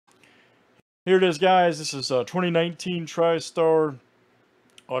Here it is, guys. This is 2019 TriStar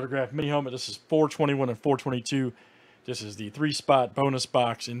autograph mini helmet. This is 421 and 422. This is the 3-spot bonus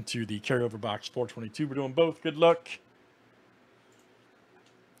box into the carryover box 422. We're doing both. Good luck.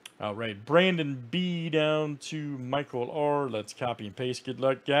 All right, Brandon B down to Michael R. Let's copy and paste. Good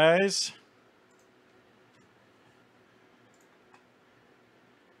luck, guys.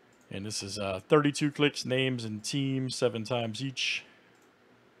 And this is 32 clicks, names and teams, 7 times each.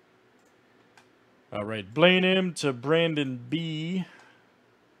 All right, Blaine M to Brandon B.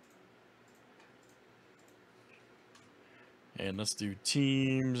 And let's do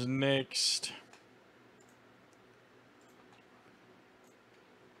teams next.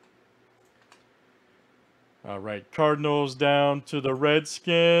 All right, Cardinals down to the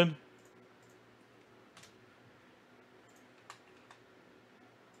Redskin.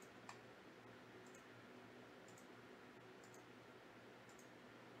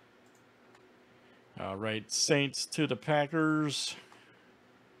 All right, Saints to the Packers.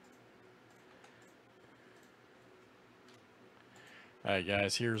 All right,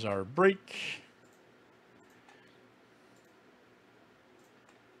 guys, here's our break.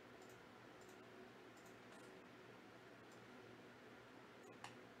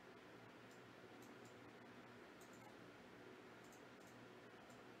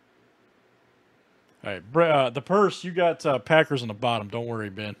 All right, the purse, you got Packers on the bottom. Don't worry,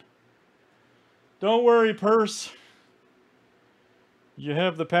 Ben. Don't worry, purse. You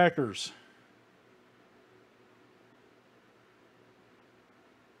have the Packers.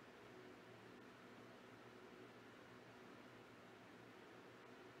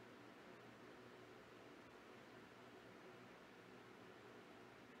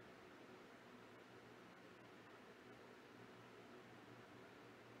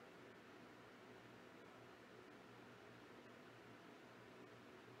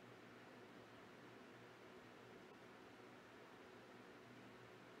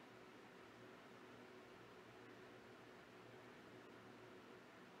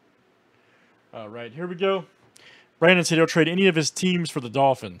 All right, here we go. Brandon said he'll trade any of his teams for the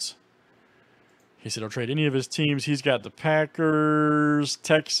Dolphins. He said he'll trade any of his teams. He's got the Packers,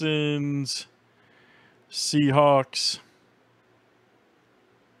 Texans, Seahawks.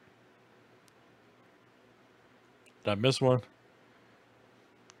 Did I miss one?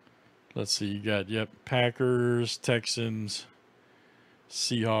 Let's see. You got, yep, Packers, Texans,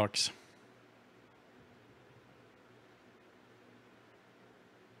 Seahawks.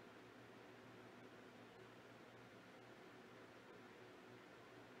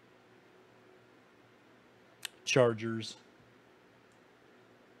 Chargers.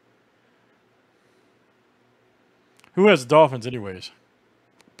 Who has the Dolphins anyways?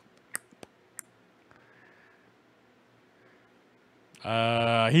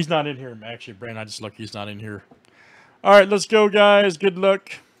 He's not in here. Actually, Brandon, I just looked. He's not in here. All right, let's go, guys. Good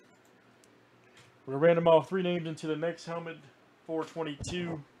luck. We're going to random off 3 names into the next helmet.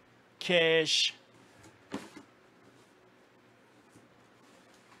 422. Cash.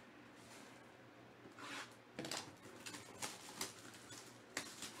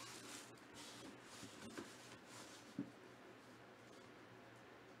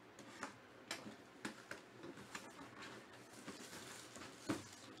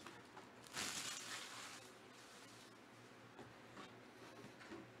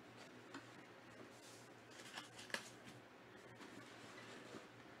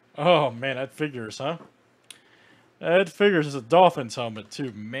 Oh, man, that figures, huh? That figures is a Dolphins helmet,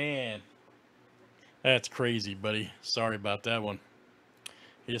 too. Man. That's crazy, buddy. Sorry about that one.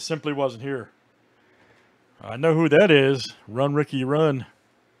 He just simply wasn't here. I know who that is. Run, Ricky, run.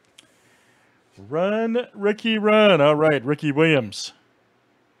 Run, Ricky, run. All right, Ricky Williams.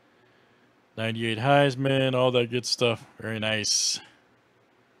 98 Heisman, all that good stuff. Very nice.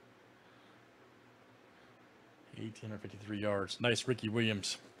 1,853 yards. Nice, Ricky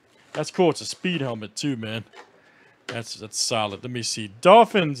Williams. That's cool. It's a speed helmet, too, man. That's solid. Let me see.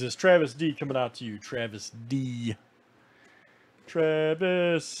 Dolphins is Travis D coming out to you. Travis D.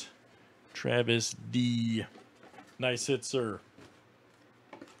 Travis D. Nice hit, sir.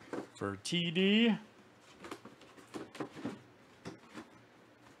 For TD.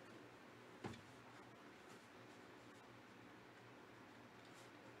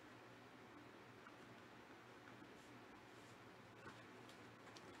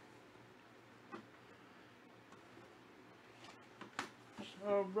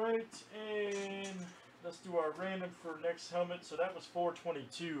 All right, and let's do our random for next helmet. So that was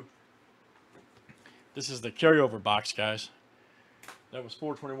 422. This is the carryover box, guys. That was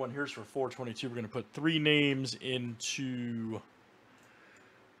 421. Here's for 422. We're going to put 3 names into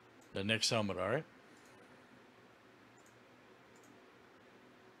The next helmet, all right.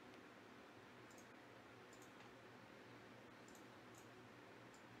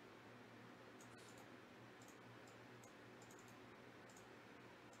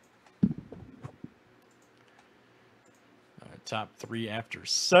 Top 3 after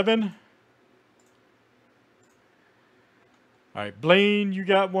 7. All right, Blaine, you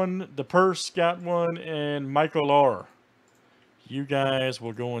got one. The Purse got one, and Michael R. You guys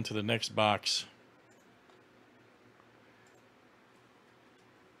will go into the next box.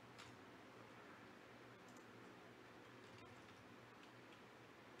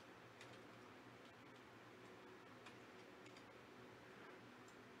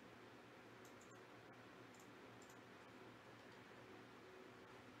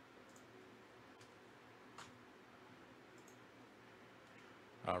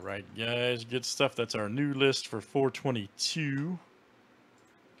 All right, guys, good stuff. That's our new list for 422.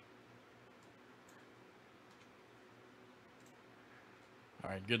 All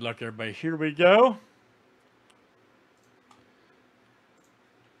right, good luck, everybody. Here we go.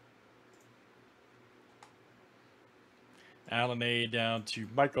 Alan A down to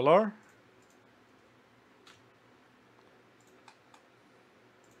Michael R.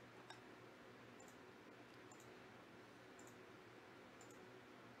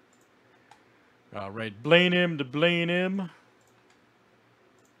 All right, Blaine M to Blaine M.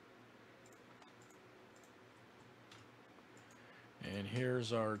 And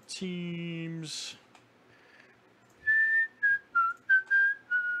here's our teams.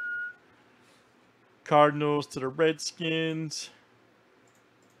 Cardinals to the Redskins.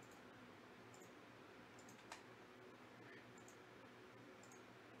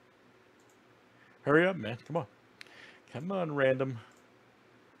 Hurry up, man. Come on. Come on, random.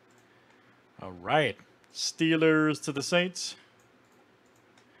 All right. Steelers to the Saints.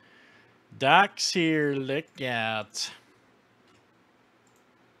 Doc's here. Look out.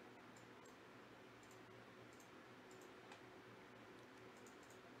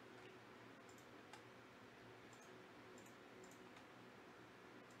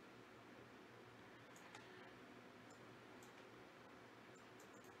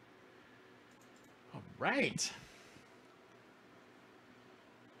 All right.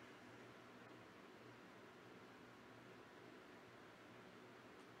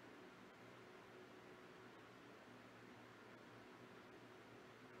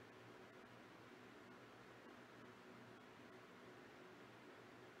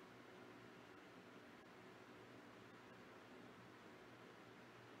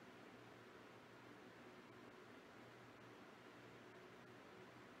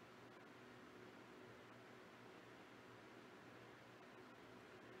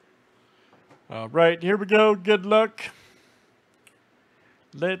 All right, here we go. Good luck.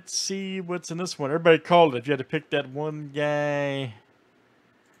 Let's see what's in this one. Everybody called it. If you had to pick that one guy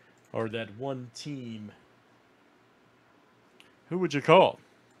or that one team, who would you call?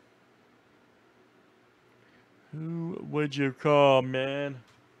 Who would you call, man?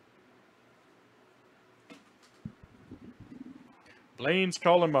 Blaine's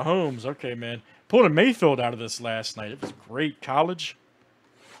calling Mahomes. Okay, man. Pulling Mayfield out of this last night. It was great. College.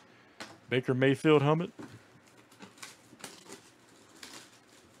 Baker Mayfield helmet.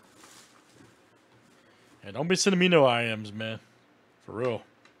 Yeah, don't be sending me no IMs, man. For real.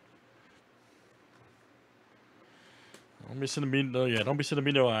 Don't be sending me no. Yeah, don't be sending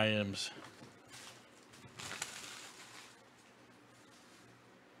me no IMs.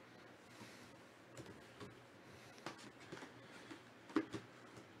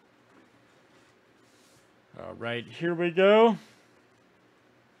 All right, here we go.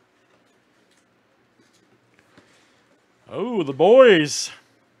 Oh, the boys.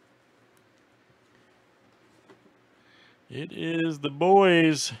 It is the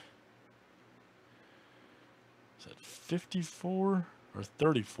boys. Is that 54 or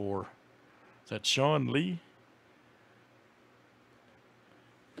 34? Is that Sean Lee?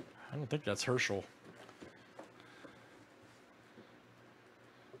 I don't think that's Herschel.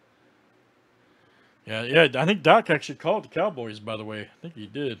 Yeah, I think Doc actually called the Cowboys, by the way. I think he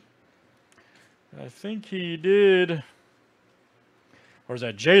did. Or is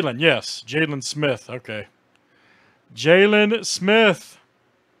that Jalen? Yes, Jalen Smith. Okay. Jalen Smith.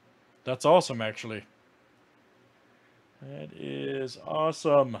 That's awesome, actually. That is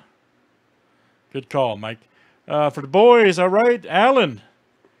awesome. Good call, Mike. For the boys, all right, Alan.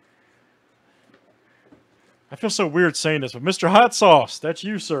 I feel so weird saying this, but Mr. Hot Sauce, that's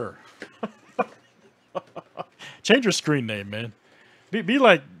you, sir. Change your screen name, man. Be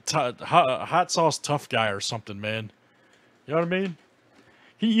like Hot Sauce Tough Guy or something, man. You know what I mean?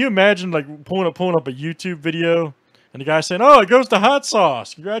 Can you imagine like pulling up a YouTube video and the guy saying, "Oh, it goes to hot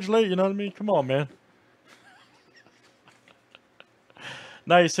sauce. Congratulate." You know what I mean? Come on, man.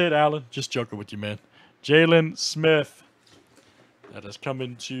 Nice hit, Alan. Just joking with you, man. Jalen Smith. That is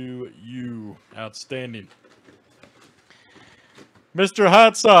coming to you. Outstanding. Mr.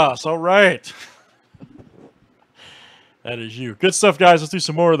 Hot Sauce. All right. That is you. Good stuff, guys. Let's do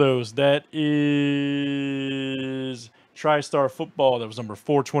some more of those. That is TriStar Football. That was number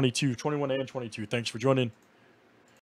 422, 21 and 22. Thanks for joining.